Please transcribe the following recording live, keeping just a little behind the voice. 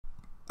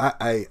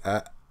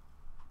I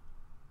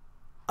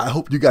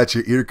hope you got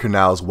your ear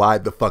canals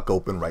wide the fuck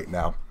open right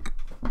now,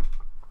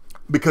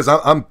 because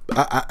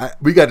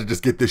we got to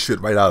just get this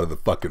shit right out of the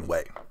fucking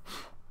way.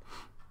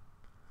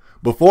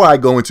 Before I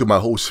go into my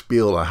whole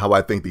spiel on how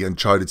I think the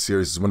Uncharted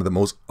series is one of the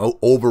most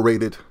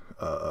overrated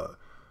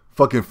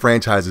fucking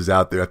franchises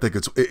out there, I think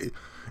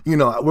you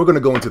know, we're going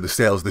to go into the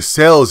sales. The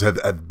sales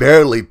have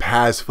barely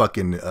passed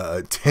fucking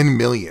 10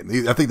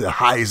 million. I think the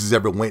highest it's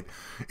ever went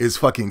is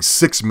fucking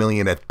 6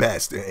 million at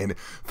best. And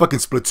fucking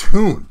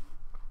Splatoon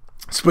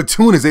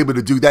is able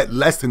to do that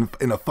less than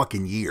in a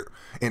fucking year.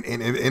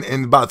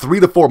 In about 3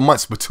 to 4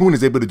 months, Splatoon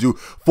is able to do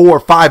 4 or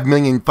 5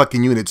 million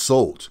fucking units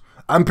sold.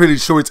 I'm pretty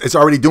sure it's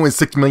already doing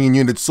 6 million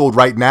units sold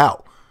right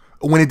now.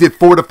 When it did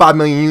 4 to 5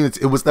 million units,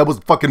 that was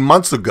fucking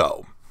months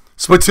ago.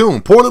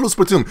 Splatoon, poor little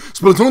Splatoon.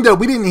 Splatoon that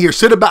we didn't hear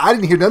shit about. I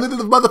didn't hear none of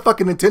the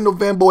motherfucking Nintendo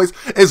fanboys,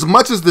 as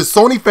much as the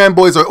Sony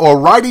fanboys are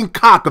riding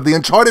cock of the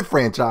Uncharted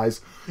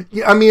franchise.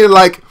 I mean,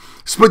 like,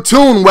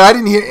 Splatoon, where I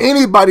didn't hear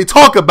anybody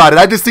talk about it.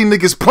 I just seen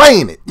niggas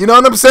playing it. You know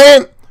what I'm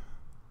saying?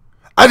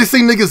 I just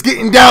seen niggas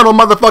getting down on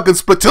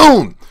motherfucking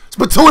Splatoon.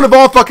 Splatoon of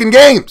all fucking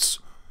games.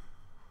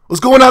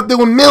 Was going out there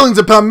with millions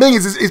upon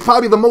millions. It's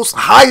probably the most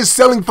highest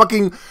selling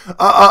fucking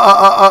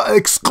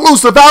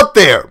exclusive out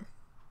there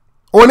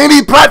on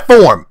any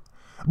platform.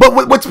 But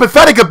what's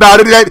pathetic about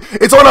it is that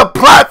it's on a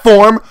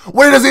platform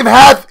where it doesn't even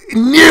have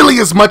nearly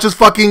as much as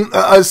fucking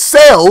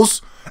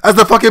sales as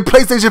the fucking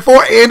PlayStation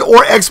 4 and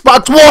or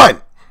Xbox One.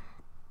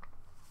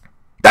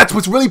 That's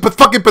what's really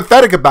fucking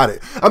pathetic about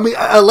it. I mean,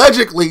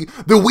 allegedly,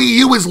 the Wii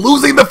U is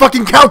losing the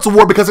fucking console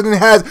war because it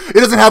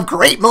doesn't have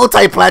great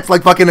multi-plats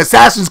like fucking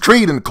Assassin's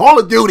Creed and Call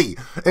of Duty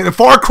and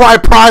Far Cry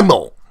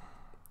Primal.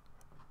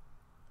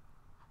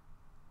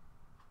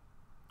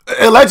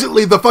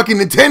 Allegedly, the fucking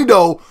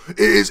Nintendo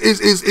is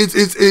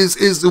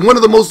one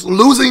of the most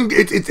losing.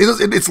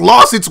 It's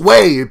lost its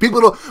way.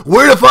 People don't.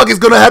 Where the fuck is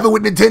gonna happen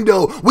with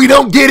Nintendo? We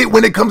don't get it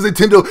when it comes to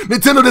Nintendo.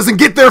 Nintendo doesn't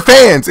get their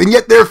fans, and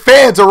yet their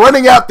fans are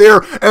running out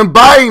there and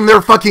buying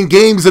their fucking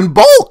games in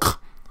bulk.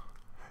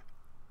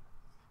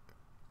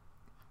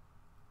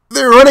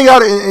 They're running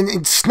out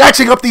and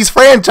snatching up these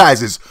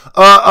franchises.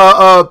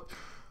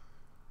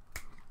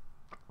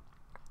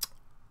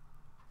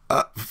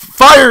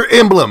 Fire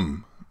Emblem.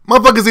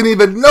 Motherfuckers didn't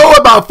even know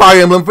about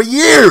Fire Emblem for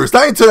years.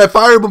 Not until that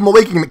Fire Emblem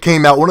Awakening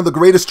came out, one of the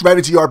greatest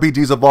strategy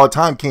RPGs of all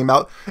time came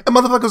out, and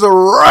motherfuckers are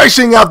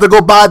rushing out to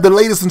go buy the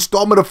latest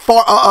installment of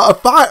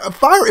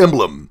Fire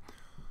Emblem.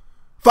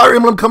 Fire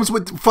Emblem comes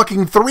with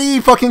fucking 3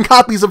 fucking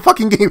copies of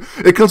fucking game.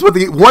 It comes with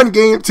the 1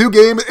 game, 2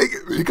 game.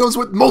 It comes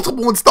with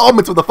multiple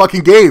installments of the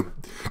fucking game.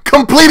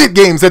 Completed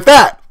games at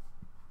that.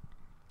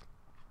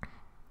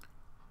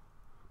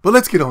 But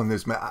let's get on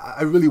this, man.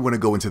 I really want to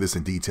go into this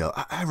in detail.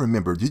 I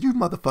remember, did you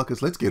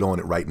motherfuckers, let's get on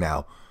it right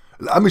now.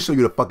 Let me show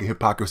you the fucking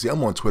hypocrisy.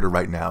 I'm on Twitter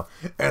right now,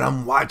 and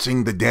I'm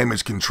watching the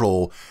damage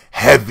control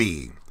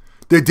heavy.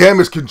 The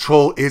damage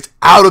control is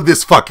out of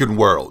this fucking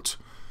world.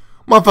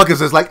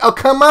 Motherfuckers is like, oh,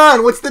 come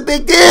on, what's the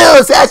big deal?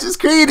 Assassin's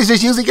Creed is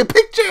just using a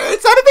picture.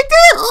 It's not a big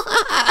deal.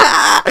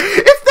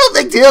 It's no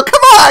big deal.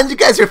 Come on, you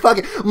guys are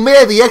fucking...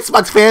 Man, the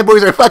Xbox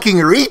fanboys are fucking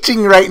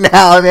reaching right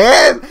now,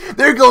 man.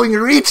 They're going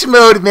reach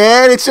mode,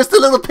 man. It's just a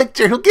little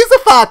picture. Who gives a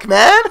fuck,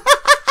 man?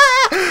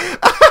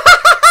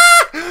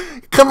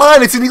 Come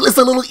on, it's a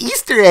little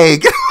Easter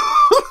egg.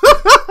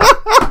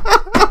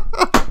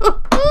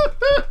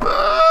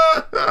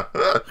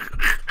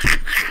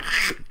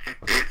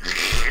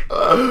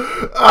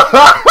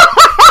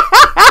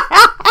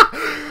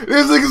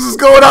 This niggas is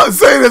going out and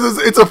saying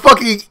it's a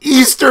fucking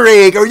Easter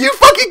egg. Are you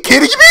fucking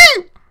kidding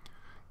me?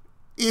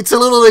 It's a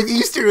little like,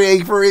 Easter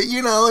egg for it,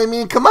 you know. I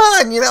mean, come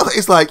on, you know.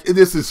 It's like,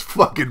 this is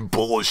fucking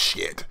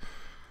bullshit.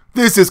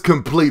 This is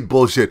complete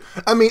bullshit.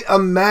 I mean,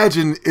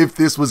 imagine if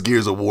this was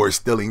Gears of War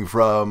stealing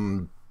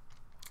from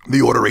the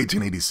Order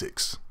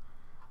 1886.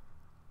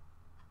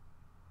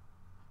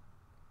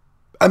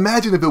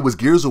 Imagine if it was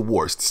Gears of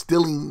War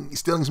stealing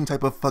some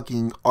type of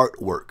fucking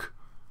artwork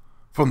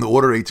from the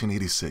Order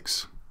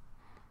 1886.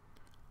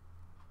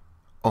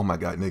 Oh my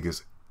God,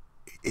 niggas.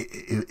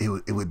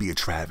 It would be a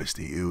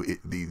travesty.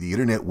 The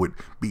internet would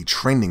be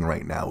trending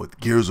right now with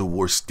Gears of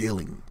War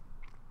stealing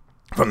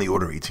from the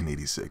Order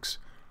 1886.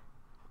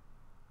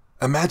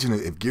 Imagine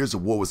if Gears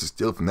of War was to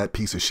steal from that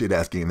piece of shit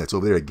ass game that's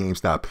over there at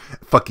GameStop.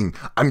 Fucking,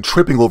 I'm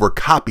tripping over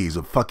copies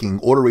of fucking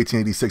Order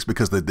 1886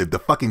 because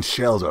the fucking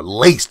shells are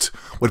laced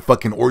with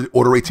fucking Order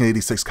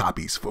 1886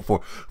 copies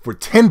for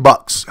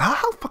 $10.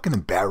 How fucking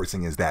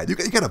embarrassing is that? You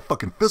got a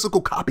fucking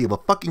physical copy of a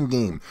fucking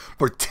game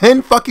for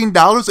 $10 fucking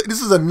dollars.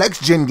 This is a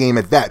next gen game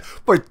at that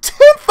for $10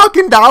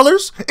 fucking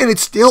dollars, and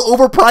it's still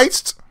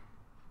overpriced.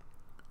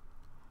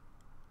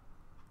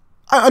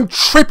 I'm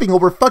tripping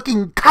over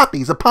fucking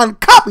copies upon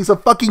copies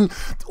of fucking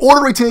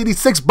Order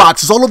 1886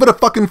 boxes all over the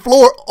fucking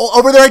floor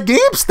over there at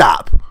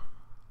GameStop.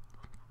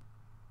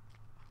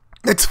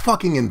 It's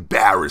fucking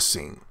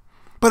embarrassing.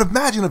 But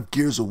imagine if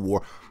Gears of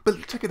War...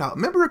 But check it out.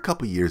 Remember a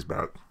couple years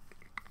back?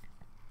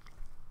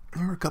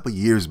 I'm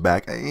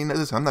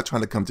not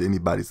trying to come to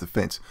anybody's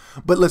defense.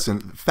 But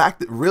listen,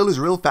 real is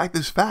real, fact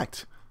is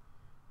fact.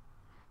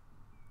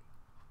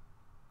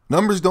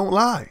 Numbers don't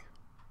lie.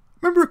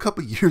 Remember a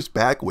couple years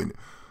back when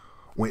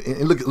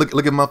and look at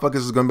motherfuckers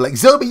is gonna be like,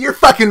 Zombie, you're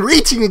fucking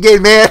reaching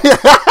again, man.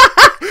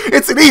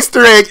 It's an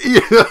Easter egg.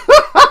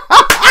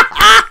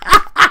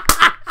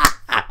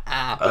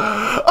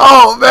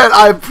 Oh man,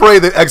 I pray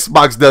that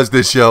Xbox does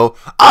this show.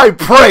 I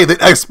pray that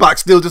Xbox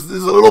still just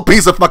is a little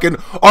piece of fucking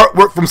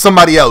artwork from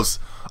somebody else.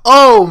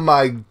 Oh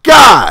my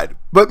god.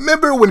 But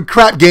remember when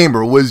Crap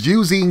Gamer was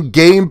using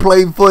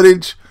gameplay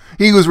footage?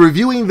 He was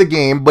reviewing the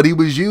game, but he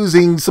was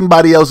using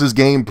somebody else's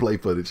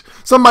gameplay footage,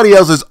 somebody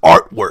else's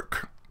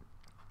artwork.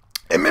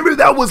 And remember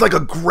that was like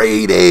a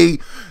grade A,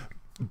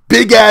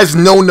 big ass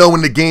no-no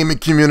in the gaming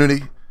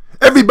community.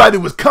 Everybody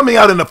was coming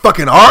out in a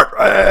fucking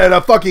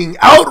fucking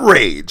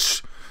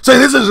outrage, saying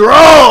this is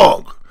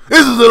wrong,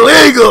 this is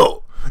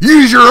illegal.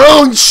 Use your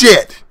own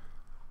shit.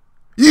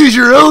 Use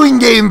your own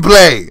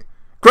gameplay.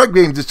 Correct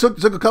Game just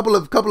took a couple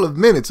of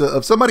minutes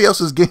of somebody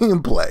else's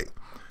gameplay.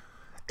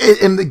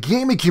 And the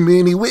gaming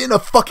community went in a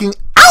fucking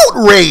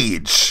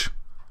outrage.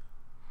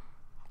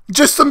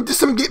 Just some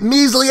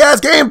measly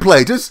ass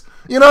gameplay. Just,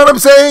 you know what I'm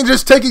saying?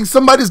 Just taking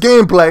somebody's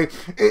gameplay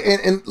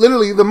and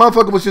literally the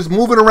motherfucker was just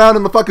moving around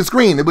in the fucking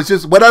screen. It was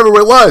just whatever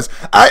it was.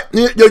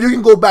 You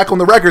can go back on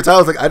the records. I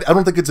was like, I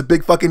don't think it's a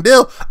big fucking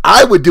deal.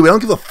 I would do it. I don't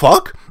give a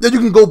fuck. Then you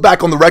can go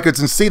back on the records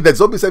and see that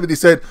Zombie70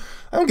 said,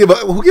 I don't give a,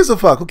 who gives a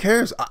fuck? Who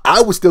cares?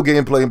 I would still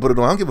gameplay and put it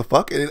on. I don't give a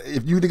fuck.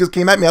 If you niggas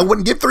came at me, I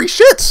wouldn't give three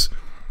shits.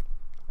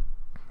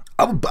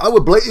 I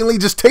would blatantly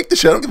just take the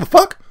shit. I don't give a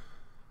fuck.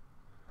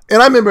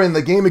 And I remember in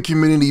the gaming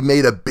community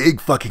made a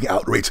big fucking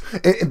outrage.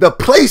 And the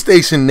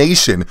PlayStation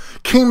Nation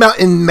came out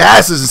in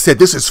masses and said,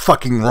 this is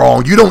fucking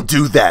wrong. You don't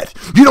do that.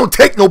 You don't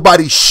take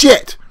nobody's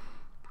shit.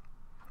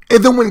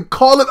 And then when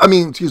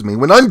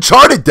when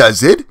Uncharted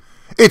does it,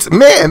 it's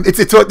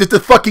a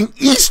fucking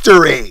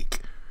Easter egg.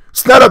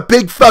 It's not a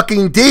big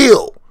fucking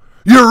deal.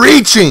 You're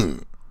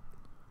reaching.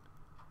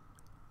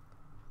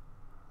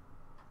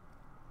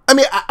 I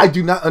mean, I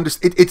do not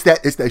understand. It's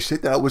that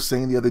shit that I was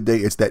saying the other day.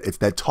 It's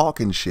that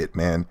talking shit,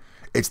 man.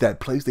 It's that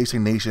PlayStation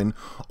Nation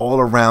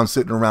all around,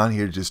 sitting around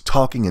here just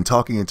talking and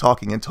talking and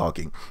talking and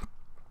talking.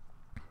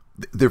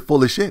 They're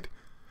full of shit.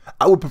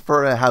 I would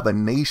prefer to have a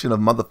nation of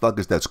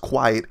motherfuckers that's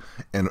quiet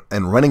and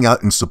running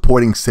out and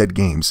supporting said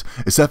games,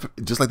 except for,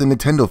 just like the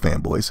Nintendo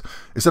fanboys,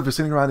 except for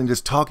sitting around and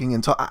just talking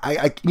and talk.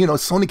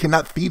 Sony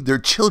cannot feed their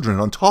children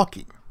on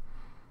talking.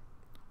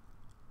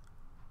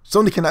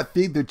 Sony cannot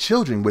feed their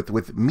children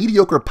with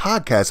mediocre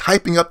podcasts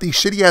hyping up these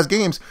shitty ass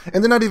games,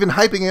 and they're not even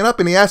hyping it up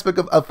in the aspect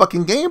of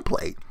fucking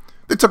gameplay.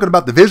 They're talking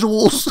about the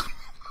visuals.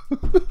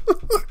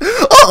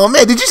 Oh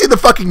man, did you see the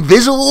fucking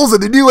visuals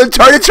of the new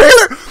Uncharted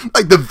trailer?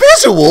 Like the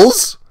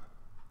visuals.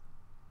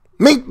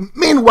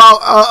 Meanwhile,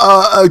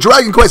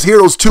 Dragon Quest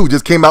Heroes 2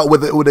 just came out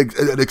with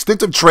an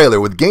extensive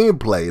trailer with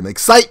gameplay and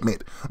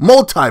excitement,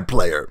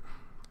 multiplayer.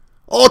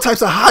 All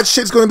types of hot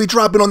shit's going to be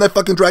dropping on that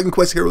fucking Dragon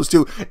Quest Heroes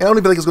 2. And I don't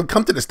even think it's going to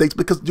come to the States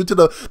because due to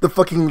the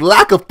fucking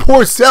lack of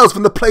poor sales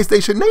from the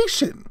PlayStation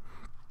Nation.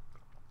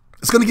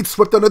 It's going to get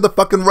swept under the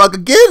fucking rug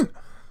again.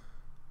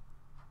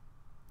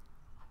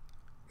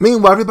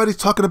 Meanwhile, everybody's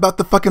talking about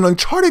the fucking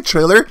Uncharted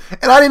trailer,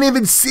 and I didn't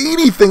even see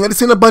anything. I just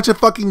seen a bunch of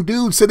fucking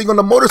dudes sitting on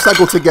a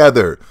motorcycle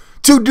together.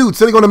 Two dudes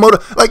sitting on a motor.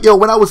 Like, yo,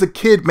 when I was a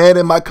kid, man,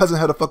 and my cousin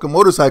had a fucking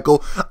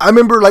motorcycle, I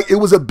remember, like, it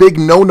was a big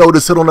no-no to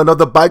sit on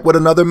another bike with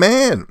another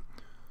man.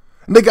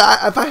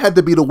 Nigga, if I had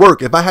to be to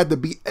work, if I had to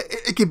be,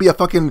 it could be a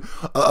fucking,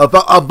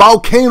 a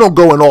volcano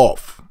going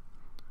off.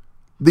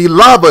 The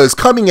lava is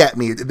coming at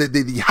me.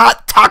 The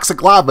hot,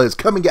 toxic lava is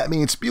coming at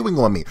me and spewing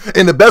on me.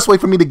 And the best way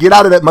for me to get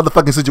out of that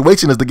motherfucking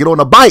situation is to get on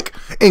a bike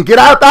and get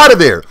out of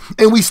there.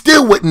 And we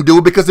still wouldn't do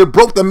it because it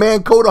broke the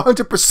man code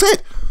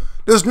 100%.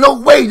 There's no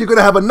way you're going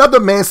to have another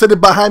man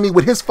sitting behind me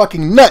with his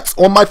fucking nuts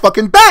on my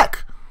fucking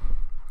back.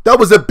 That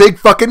was a big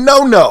fucking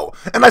no-no.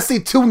 And I see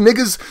two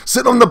niggas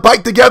sitting on the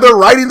bike together,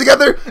 riding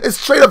together. It's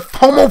straight up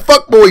homo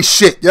fuckboy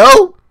shit,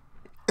 yo.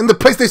 And the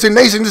PlayStation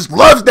Nation just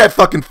loves that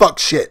fucking fuck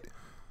shit.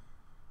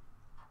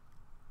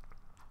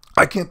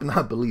 I can't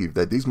not believe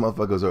that these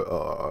motherfuckers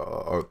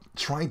are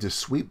trying to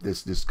sweep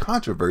this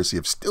controversy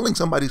of stealing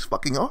somebody's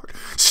fucking art.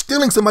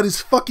 Stealing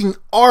somebody's fucking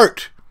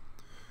art.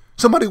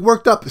 Somebody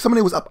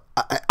was up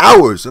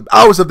hours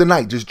of the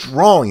night just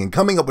drawing and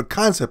coming up with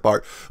concept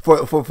art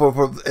for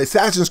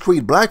Assassin's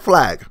Creed Black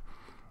Flag.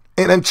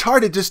 And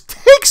Uncharted just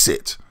takes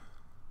it.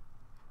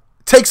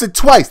 Takes it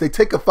twice. They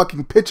take a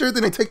fucking picture,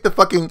 then they take the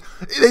fucking,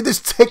 they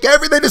just take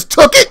everything, they just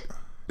took it.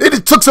 They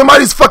just took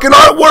somebody's fucking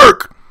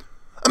artwork.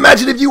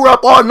 Imagine if you were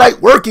up all night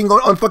working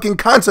on fucking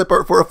concept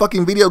art for a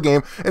fucking video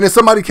game and then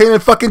somebody came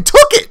and fucking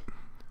took it.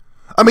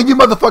 I mean, you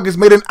motherfuckers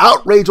made an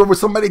outrage over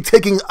somebody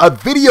taking a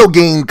video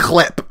game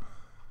clip.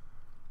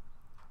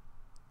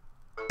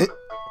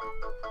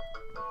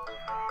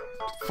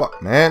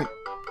 Fuck, man.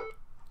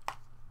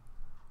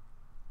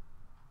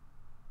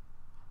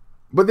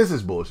 But this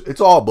is bullshit. It's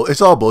all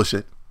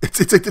bullshit.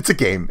 It's a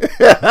game.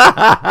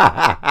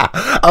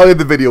 I'll end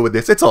the video with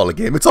this. It's all a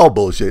game. It's all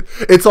bullshit.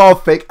 It's all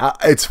fake.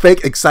 It's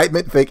fake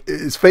excitement.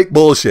 It's fake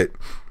bullshit.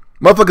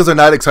 Motherfuckers are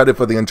not excited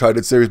for the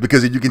Uncharted series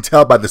because you can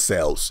tell by the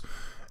sales.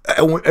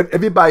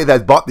 Everybody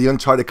that bought the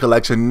Uncharted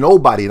collection,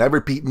 nobody, and I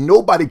repeat,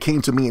 nobody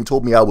came to me and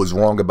told me I was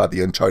wrong about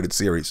the Uncharted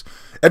series.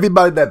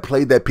 Everybody that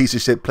played that piece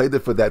of shit played it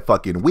for that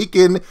fucking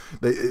weekend.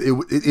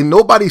 And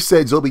nobody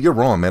said, Zobi, you're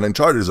wrong, man.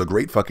 Uncharted is a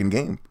great fucking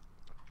game.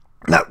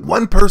 Not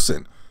one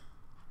person.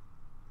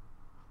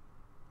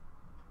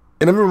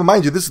 And let me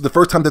remind you, this is the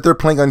first time that they're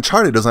playing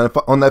Uncharted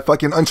on that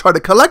fucking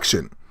Uncharted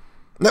collection.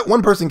 Not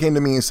one person came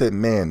to me and said,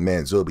 man,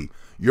 Zobi,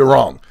 you're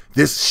wrong.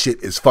 This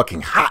shit is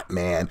fucking hot,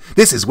 man.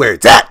 This is where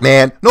it's at,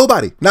 man.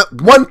 Nobody.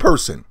 Not one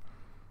person.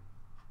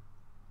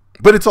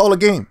 But it's all a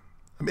game.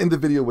 I'm in the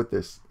video with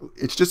this.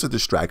 It's just a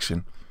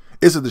distraction.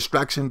 It's a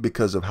distraction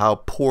because of how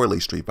poorly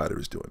Street Fighter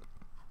is doing.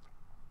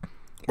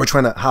 We're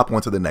trying to hop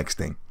onto the next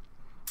thing.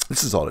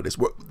 This is all it is.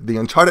 The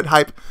Uncharted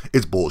hype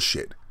is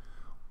bullshit.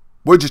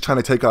 We're just trying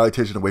to take our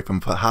attention away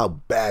from how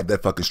bad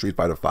that fucking Street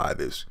Fighter 5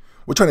 is.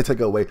 We're trying to take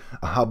away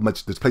how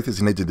much this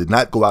PlayStation Ninja did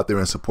not go out there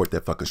and support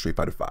that fucking Street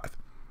Fighter 5.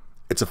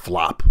 It's a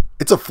flop.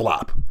 It's a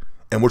flop.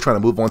 And we're trying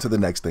to move on to the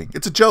next thing.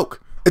 It's a joke.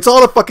 It's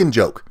all a fucking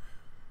joke.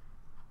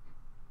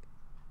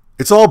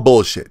 It's all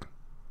bullshit.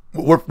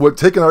 We're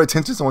taking our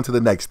attentions on to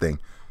the next thing.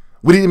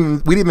 We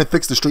didn't even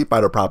fix the Street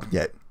Fighter problem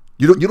yet.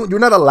 You're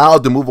not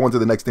allowed to move on to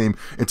the next thing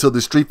until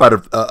the Street Fighter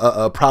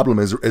problem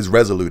is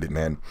resoluted,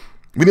 man.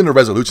 We need a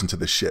resolution to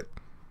this shit.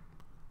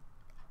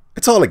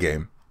 It's all a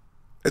game.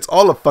 It's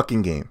all a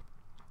fucking game.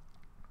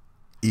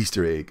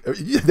 Easter egg.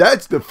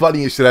 That's the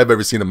funniest shit I've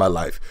ever seen in my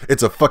life.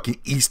 It's a fucking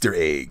Easter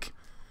egg.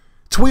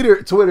 Twitter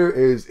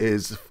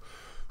is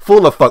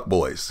full of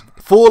fuckboys.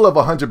 Full of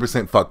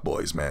 100%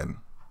 fuckboys, man.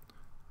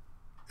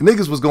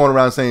 Niggas was going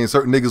around saying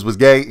certain niggas was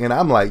gay, and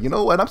I'm like, you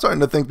know what? I'm starting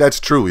to think that's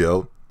true,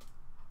 yo.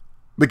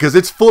 Because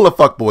it's full of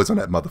fuckboys on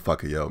that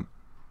motherfucker, yo.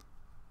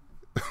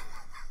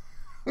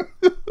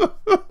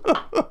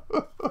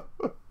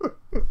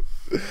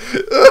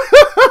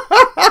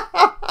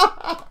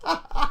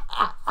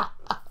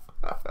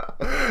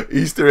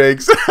 Easter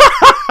eggs.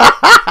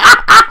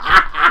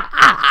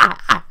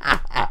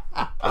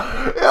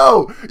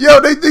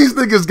 These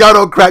niggas got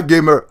on Crack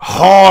Gamer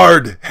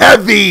hard,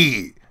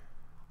 heavy.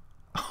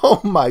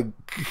 Oh my,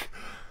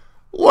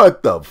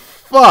 what the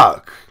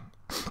fuck?